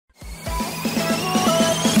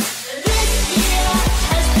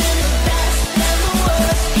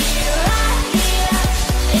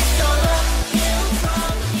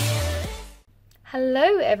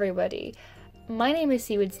everybody, my name is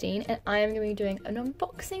cwoodsdean and I am going to be doing an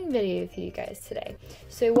unboxing video for you guys today.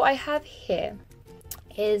 So what I have here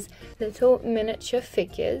is little miniature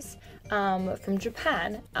figures from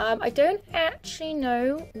Japan. I don't actually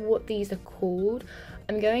know what these are called.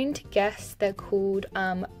 I'm going to guess they're called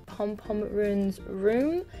Pom Pom Rune's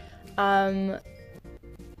Room, I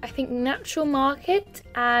think Natural Market,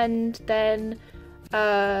 and then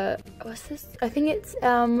what's this? I think it's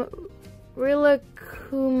Rilakuma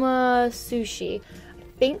Sushi.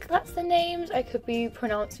 I think that's the names. I could be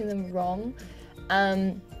pronouncing them wrong,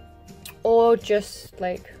 or just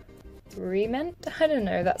like Rement. I don't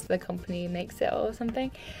know, that's the company who makes it or something.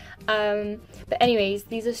 But anyways,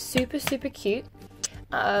 these are super cute.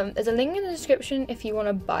 There's a link in the description if you want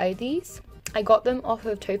to buy these. I got them off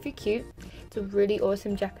of Tofu Cute. It's a really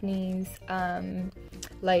awesome Japanese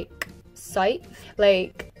like site,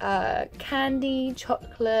 like candy,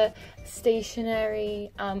 chocolate,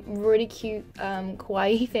 stationery, really cute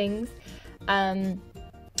kawaii things.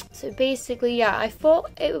 So basically, yeah, I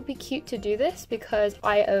thought it would be cute to do this because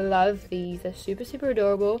I love these. They're super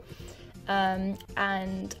adorable,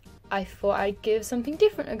 and I thought I'd give something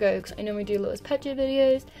different a go because I normally do lots of picture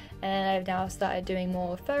videos, and I've now started doing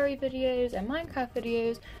more furry videos and Minecraft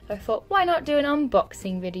videos. So I thought, why not do an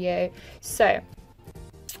unboxing video? So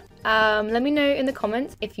let me know in the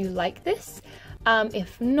comments if you like this.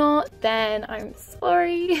 If not, then I'm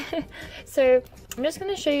sorry. So I'm just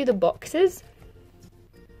going to show you the boxes.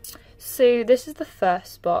 So this is the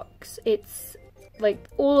first box. It's like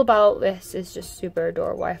all about this is just super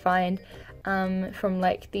adorable, I find. From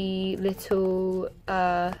like the little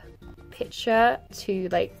picture to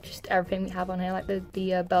like just everything we have on here, like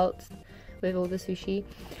the belts with all the sushi.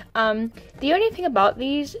 The only thing about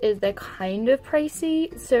these is they're kind of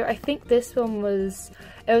pricey. So I think this one was,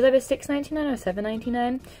 it was either $6.99 or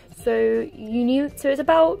 $7.99. So it's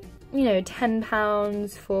about, you know,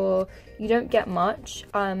 £10 for, you don't get much.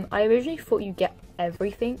 I originally thought you get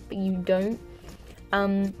everything, but you don't.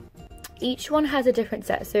 Each one has a different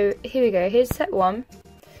set. So here we go, here's set 1.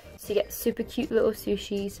 So you get super cute little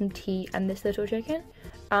sushi, some tea, and this little chicken.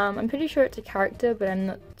 I'm pretty sure it's a character, but I'm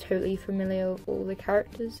not totally familiar with all the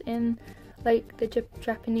characters in like the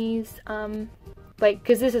Japanese, like,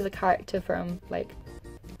 because this is a character from like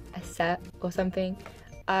a set or something.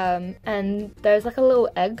 And there's like a little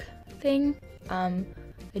egg thing. I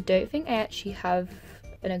don't think I actually have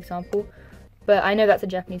an example, but I know that's a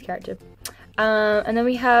Japanese character. And then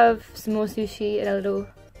we have some more sushi and a little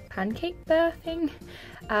pancake bear thing.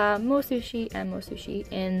 More sushi and more sushi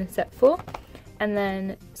in set 4. And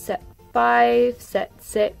then set 5, set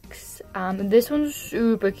 6. This one's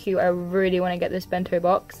super cute. I really want to get this bento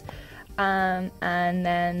box. And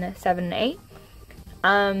then 7 and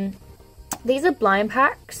 8. These are blind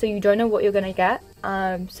packs, so you don't know what you're going to get.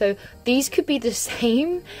 So these could be the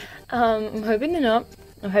same. I'm hoping they're not.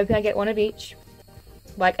 I'm hoping I get one of each.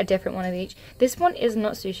 Like a different one of each. This one is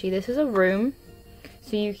not sushi, this is a room.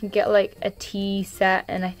 So you can get like a tea set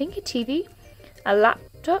and I think a TV, a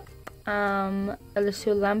laptop, a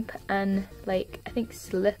little lamp, and like I think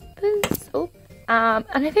slippers. Oh, and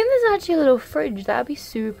I think there's actually a little fridge. That would be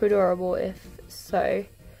super adorable if so.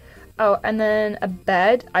 Oh, and then a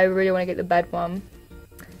bed. I really want to get the bed one.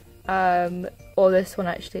 Or this one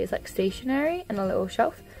actually is like stationary and a little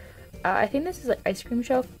shelf. I think this is like ice cream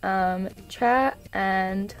shelf, chair,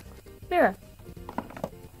 and mirror.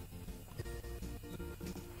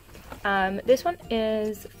 This one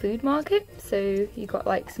is food market, so you got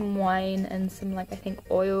like some wine and some like I think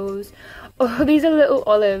oils. Oh, these are little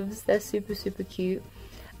olives. They're super cute.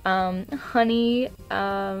 Honey.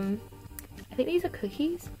 I think these are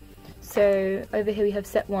cookies. So over here we have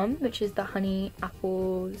set 1, which is the honey,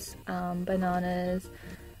 apples, bananas.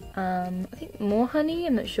 I think more honey,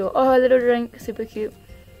 I'm not sure. Oh, a little drink, super cute.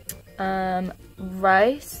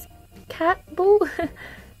 Rice cat ball.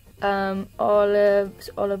 Olives,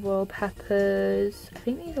 olive oil, peppers. I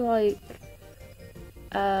think these are like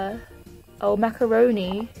oh,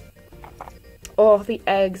 macaroni. Oh, the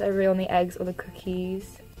eggs. I really want the eggs or the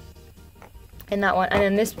cookies in that one. And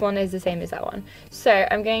then this one is the same as that one. So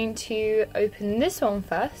I'm going to open this one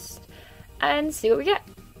first and see what we get.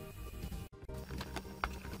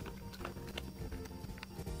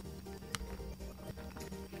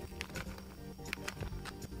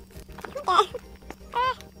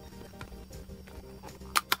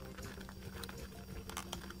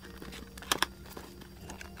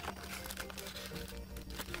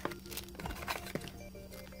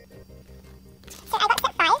 So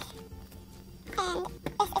cool.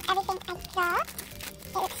 So I'm gonna use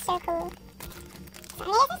my scissors.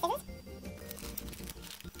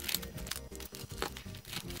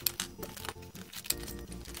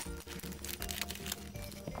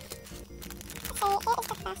 So here is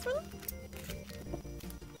the first one.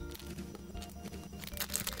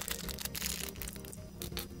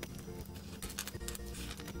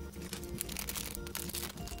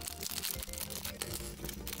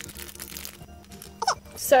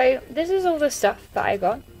 So this is all the stuff that I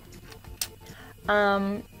got.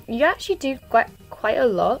 You actually do quite a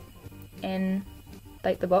lot in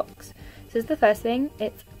like the box. This is the first thing.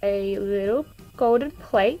 It's a little golden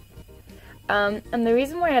plate. And the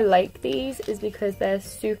reason why I like these is because they're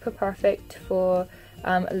super perfect for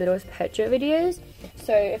a Littlest Pet Shop videos.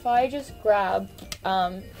 So if I just grab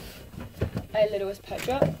a Littlest Pet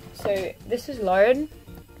Shop, so this is Lauren.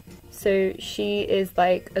 So she is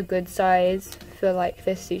like a good size for like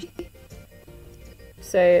this sushi.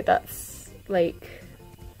 So that's like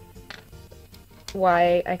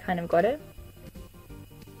why I kind of got it.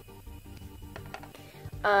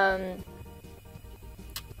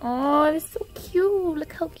 Oh, this is so cute.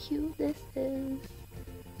 Look how cute this is.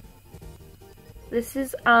 This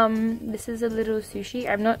is a little sushi.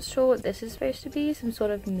 I'm not sure what this is supposed to be, some sort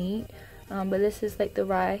of meat. But this is like the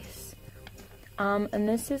rice. And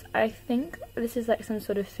this is, I think this is like some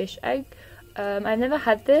sort of fish egg. I've never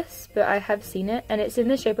had this, but I have seen it, and it's in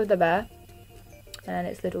the shape of the bear. And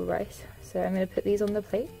it's little rice. So I'm gonna put these on the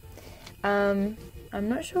plate. I'm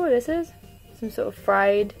not sure what this is. Some sort of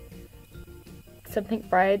fried, something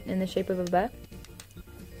fried in the shape of a bear.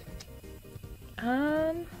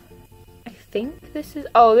 I think this is,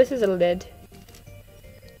 oh, this is a lid.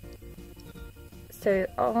 So,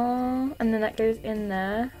 oh, and then that goes in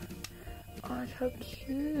there. Oh, how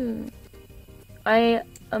cute. I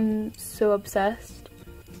am so obsessed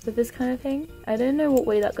with this kind of thing. I don't know what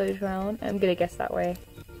way that goes around. I'm gonna guess that way.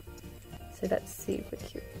 So that's super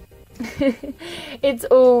cute. It's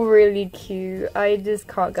all really cute. I just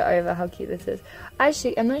can't get over how cute this is.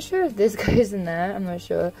 Actually, I'm not sure if this goes in there. I'm not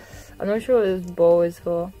sure. I'm not sure what this bowl is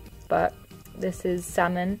for. But this is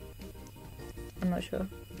salmon. I'm not sure.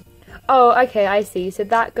 Oh, okay, I see. So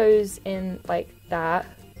that goes in like that.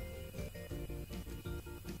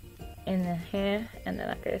 In the here, and then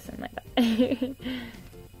that goes in like that.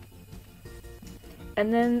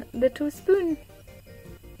 And then little spoon.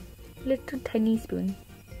 Little tiny spoon.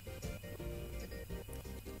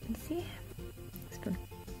 See? Spoon.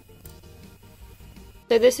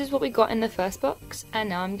 So this is what we got in the first box, and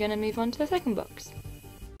now I'm going to move on to the second box.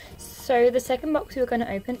 So the second box we're going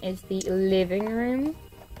to open is the living room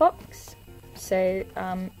box. So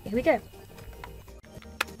here we go.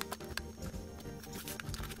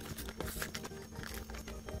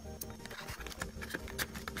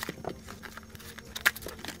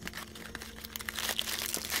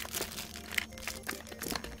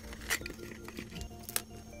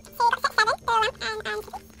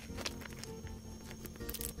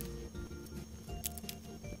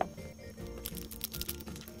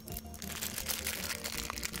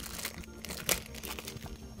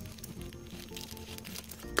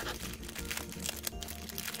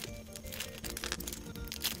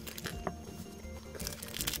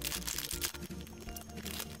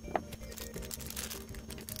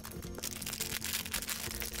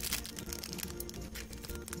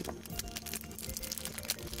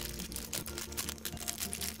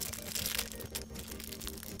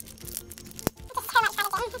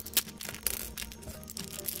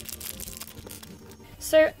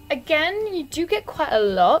 So again, you do get quite a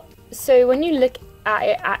lot. So when you look at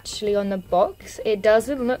it actually on the box, it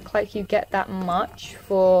doesn't look like you get that much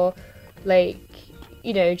for like,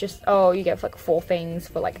 you know, just, oh, you get like 4 things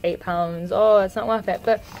for like £8. Oh, it's not worth it.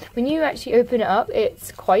 But when you actually open it up,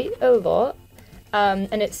 it's quite a lot.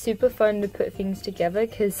 And it's super fun to put things together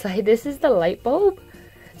because like this is the light bulb.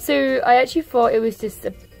 So I actually thought it was just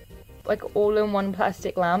a like all-in-one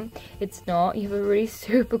plastic lamp. It's not. You have a really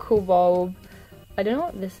super cool bulb. I don't know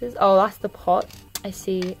what this is. Oh, that's the pot. I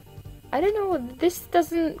see. I don't know what this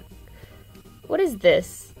doesn't. What is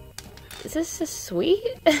this? Is this a sweet?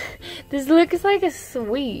 This looks like a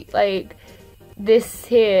sweet. Like this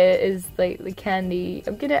here is like the candy.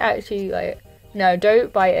 I'm gonna actually like. No,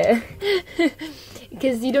 don't buy it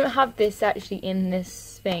because you don't have this actually in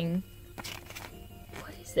this thing.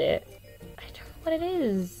 What is it? I don't know what it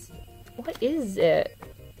is. What is it?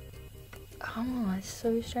 Oh, it's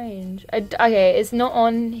so strange. Okay, it's not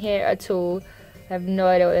on here at all. I have no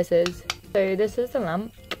idea what this is. So this is the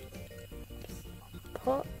lamp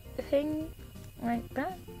pot thing, like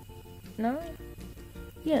that. No?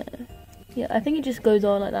 Yeah. Yeah, I think it just goes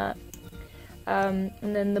on like that. And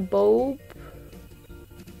then the bulb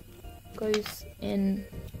goes in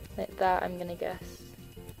like that, I'm gonna guess.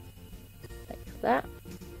 Like that.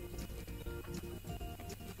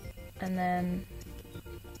 And then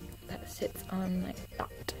that sits on like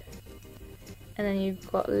that. And then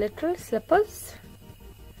you've got little slippers.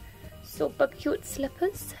 Super cute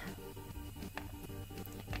slippers.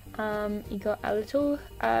 You got a little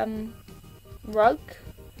rug.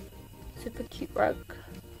 Super cute rug.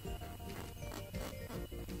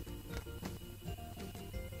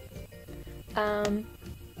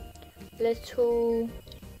 Little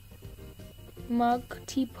mug,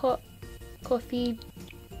 teapot, coffee,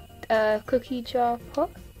 cookie jar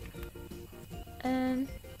pot, and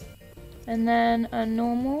then a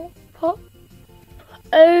normal pot.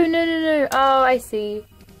 Oh no! Oh, I see.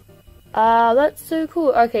 That's so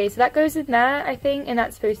cool. Okay, so that goes in there, I think, and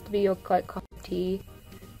that's supposed to be your like cup of tea.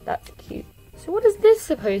 That's cute. So what is this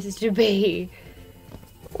supposed to be?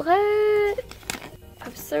 What?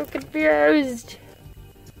 I'm so confused.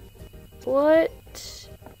 What?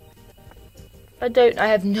 I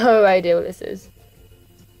have no idea what this is.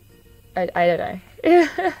 I don't know.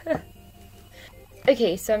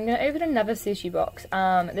 Okay, so I'm gonna open another sushi box.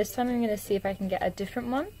 This time I'm gonna see if I can get a different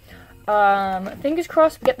one. Fingers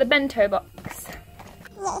crossed we get the bento box.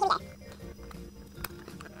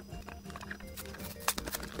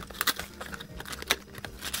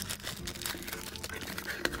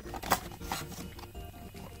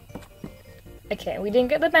 Okay, we didn't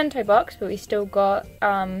get the bento box, but we still got,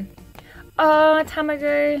 oh,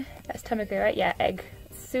 tamago. That's tamago, right? Yeah, egg.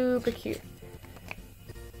 Super cute.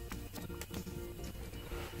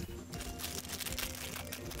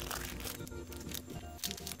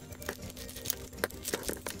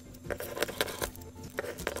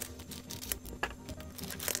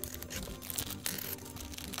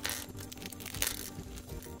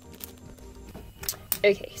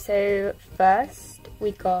 Okay, so first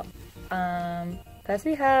we got, first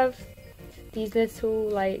we have these little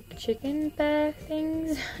like chicken bear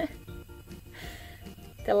things.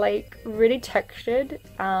 They're like really textured.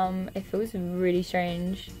 It feels really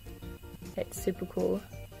strange. It's super cool.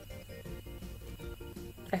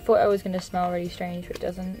 I thought it was gonna smell really strange, but it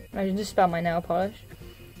doesn't. I can just smell my nail polish.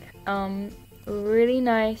 Really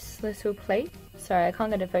nice little plate. Sorry, I can't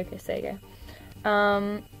get a focus. There you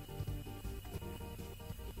go.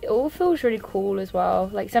 It all feels really cool as well.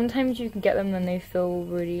 Like sometimes you can get them and they feel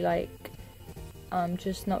really like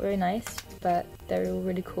just not very nice, but they're all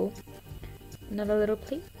really cool. Another little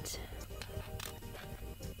plate.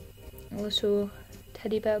 A little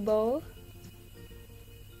teddy bear bowl.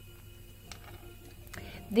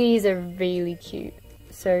 These are really cute.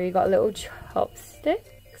 So you got little chopsticks.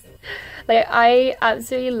 Like I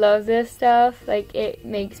absolutely love this stuff. Like it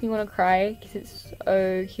makes me want to cry because it's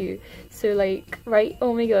so cute. So like, right,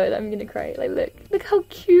 oh my god, I'm gonna cry. Like look how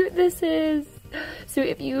cute this is. So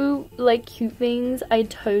if you like cute things, I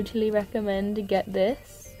totally recommend to get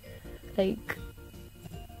this. Like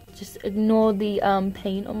just ignore the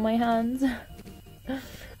paint on my hands.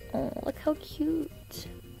 Oh, look how cute.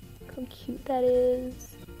 Look how cute that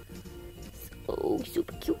is. So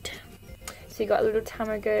super cute. So you got a little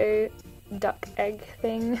tamago duck egg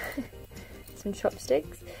thing. Some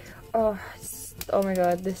chopsticks. Oh my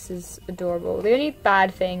god, this is adorable. The only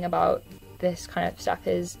bad thing about this kind of stuff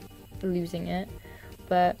is losing it,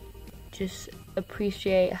 but just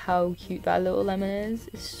appreciate how cute that little lemon is.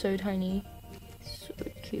 It's so tiny, so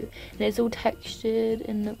cute, and it's all textured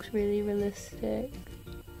and looks really realistic.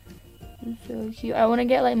 It's so cute. I want to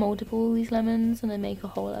get like multiple of these lemons and then make a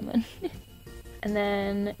whole lemon. And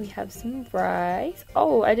then we have some rice.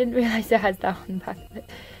 Oh, I didn't realize it has that on the back of it.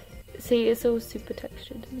 See, it's all super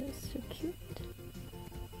textured and it's so cute.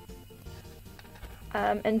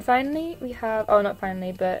 And finally we have, oh not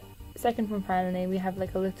finally, but second from finally, we have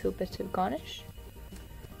like a little bit of garnish.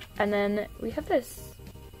 And then we have this.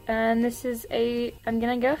 And this is a, I'm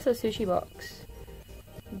gonna guess a sushi box.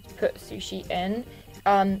 Put sushi in.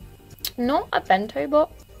 Not a bento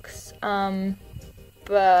box,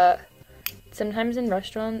 but sometimes in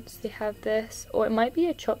restaurants they have this, or it might be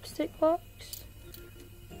a chopstick box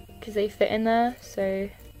because they fit in there, so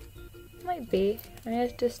it might be. I'm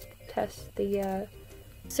gonna just test the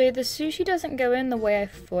so the sushi doesn't go in the way I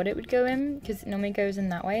thought it would go in because it normally goes in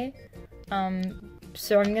that way.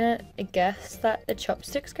 So I'm gonna guess that the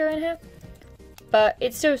chopsticks go in here, but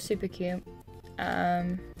it's still super cute.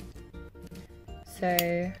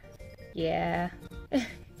 So yeah.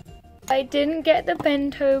 I didn't get the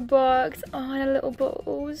bento box. Oh, and a little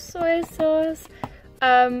bottle of soy sauce.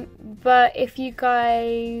 But if you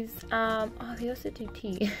guys, oh, they also do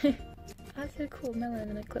tea. That's so cool, melon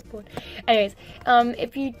and a clipboard. Anyways,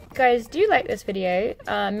 if you guys do like this video,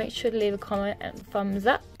 make sure to leave a comment and thumbs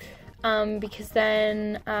up. Because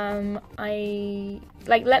then,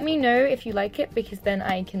 let me know if you like it, because then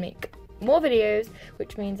I can make more videos,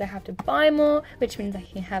 which means I have to buy more, which means I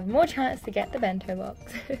can have more chance to get the bento box.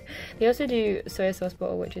 They also do soy sauce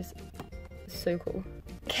bottle, which is so cool.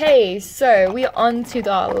 Okay, so we are on to the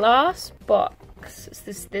last box.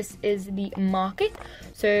 This is the market.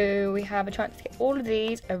 So we have a chance to get all of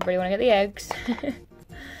these. I really want to get the eggs.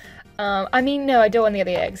 I mean, no, I don't want to get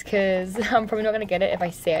the eggs because I'm probably not going to get it if I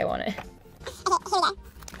say I want it.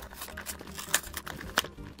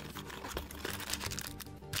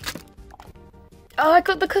 Oh, I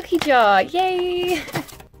got the cookie jar! Yay!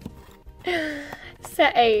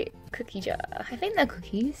 Set a cookie jar. I think they're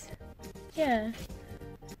cookies. Yeah.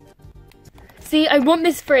 See, I want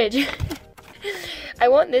this fridge. I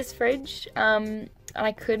want this fridge. And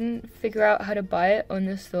I couldn't figure out how to buy it on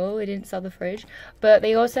the store. They didn't sell the fridge. But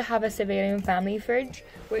they also have a civilian family fridge,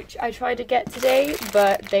 which I tried to get today,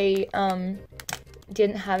 but they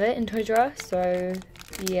didn't have it in Toys R Us, so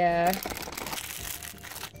yeah.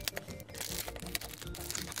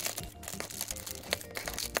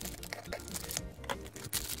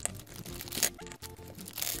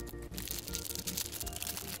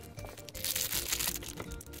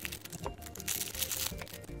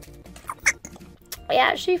 I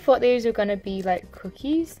actually thought these were gonna be like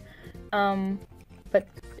cookies, but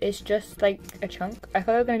it's just like a chunk. I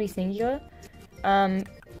thought they were gonna be singular,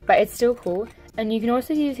 but it's still cool. And you can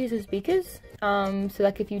also use these as speakers, so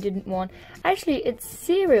like if you didn't want, actually it's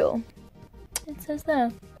cereal. It says there,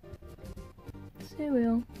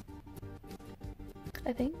 cereal.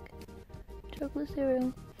 I think chocolate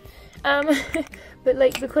cereal. But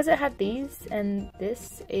like because it had these and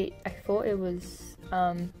this, I thought it was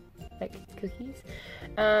like cookies.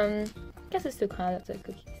 I guess it still kind of looks like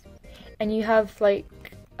cookies. And you have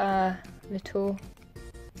like a little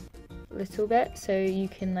bit, so you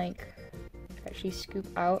can like actually scoop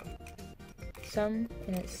out some,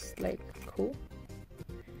 and it's like cool.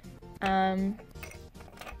 All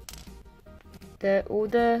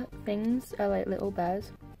the things are like little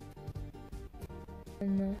bears.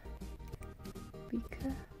 And the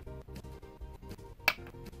beaker.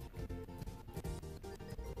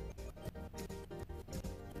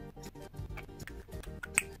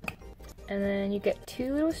 And then you get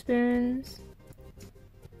 2 little spoons,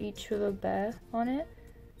 each with a bear on it.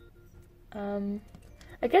 I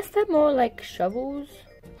guess they're more like shovels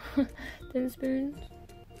than spoons.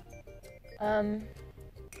 And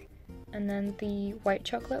then the white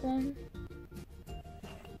chocolate one.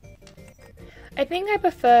 I think I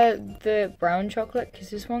prefer the brown chocolate because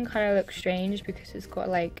this one kind of looks strange because it's got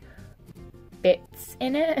like bits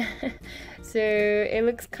in it. So it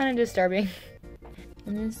looks kind of disturbing.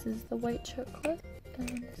 And this is the white chocolate,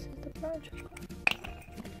 and this is the brown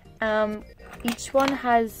chocolate. Each one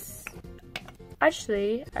has,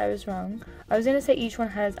 actually, I was wrong. I was gonna say each one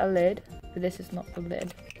has a lid, but this is not the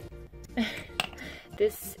lid.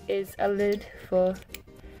 This is a lid for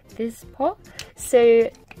this pot. So,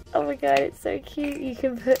 oh my god, it's so cute. You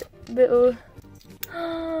can put little,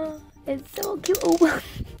 it's so cute. Oh,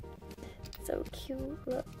 so cute,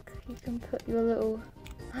 look. You can put your little,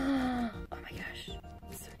 oh my gosh.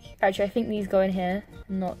 Actually, I think these go in here,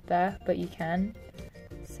 not there, but you can.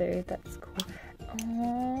 So that's cool.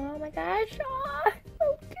 Oh my gosh, oh,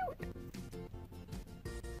 so cute.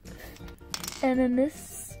 And then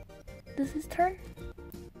this is turn.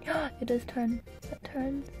 It does turn. It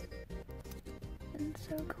turns. And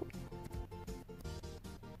so cool.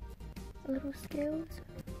 Little scales.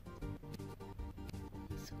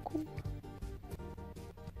 So cool.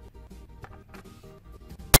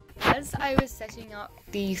 As I was setting up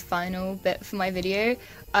the final bit for my video,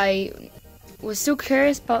 I was still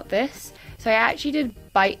curious about this, so I actually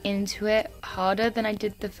did bite into it harder than I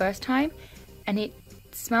did the first time, and it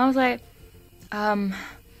smells like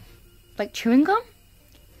chewing gum,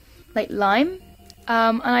 like lime,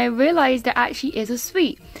 and I realised it actually is a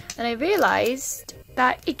sweet, and I realised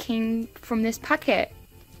that it came from this packet.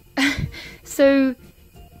 So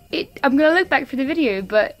I'm gonna look back for the video,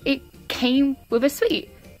 but it came with a sweet.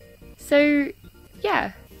 So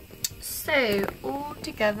yeah, so all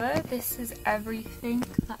together this is everything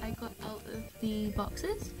that I got out of the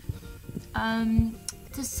boxes.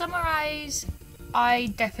 To summarize, I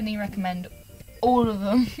definitely recommend all of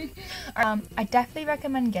them. I definitely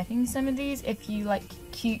recommend getting some of these if you like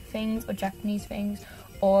cute things or Japanese things,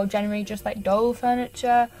 or generally just like doll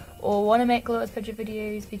furniture, or want to make Lotus picture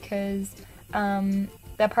videos, because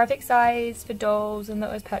they're perfect size for dolls and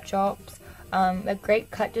Lotus pet shops. They're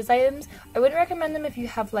great collector's items. I wouldn't recommend them if you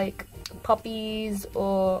have like puppies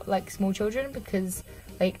or like small children, because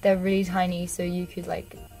like they're really tiny, so you could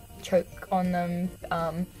like choke on them,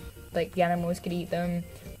 like the animals could eat them.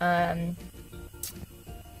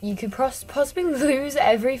 you could possibly lose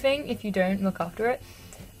everything if you don't look after it.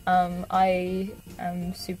 I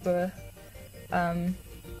am super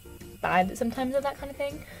bad sometimes at that kind of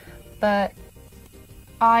thing, but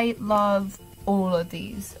I love all of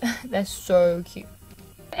these. They're so cute.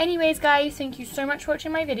 Anyways guys, thank you so much for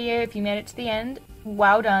watching my video. If you made it to the end,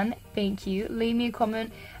 well done, thank you. Leave me a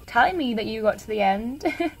comment telling me that you got to the end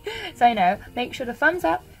so I know. Make sure to thumbs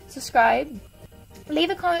up, subscribe, leave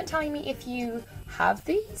a comment telling me if you have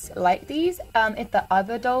these, like these, if the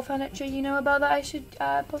other doll furniture you know about that I should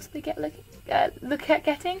possibly look at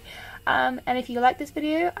getting, and if you like this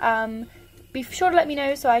video, be sure to let me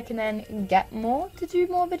know so I can then get more to do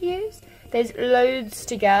more videos. There's loads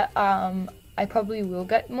to get. I probably will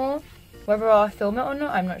get more, whether I'll film it or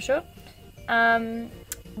not, I'm not sure.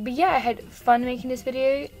 But yeah, I had fun making this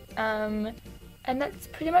video, and that's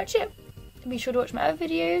pretty much it. Be sure to watch my other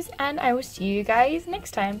videos, and I will see you guys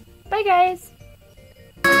next time. Bye guys!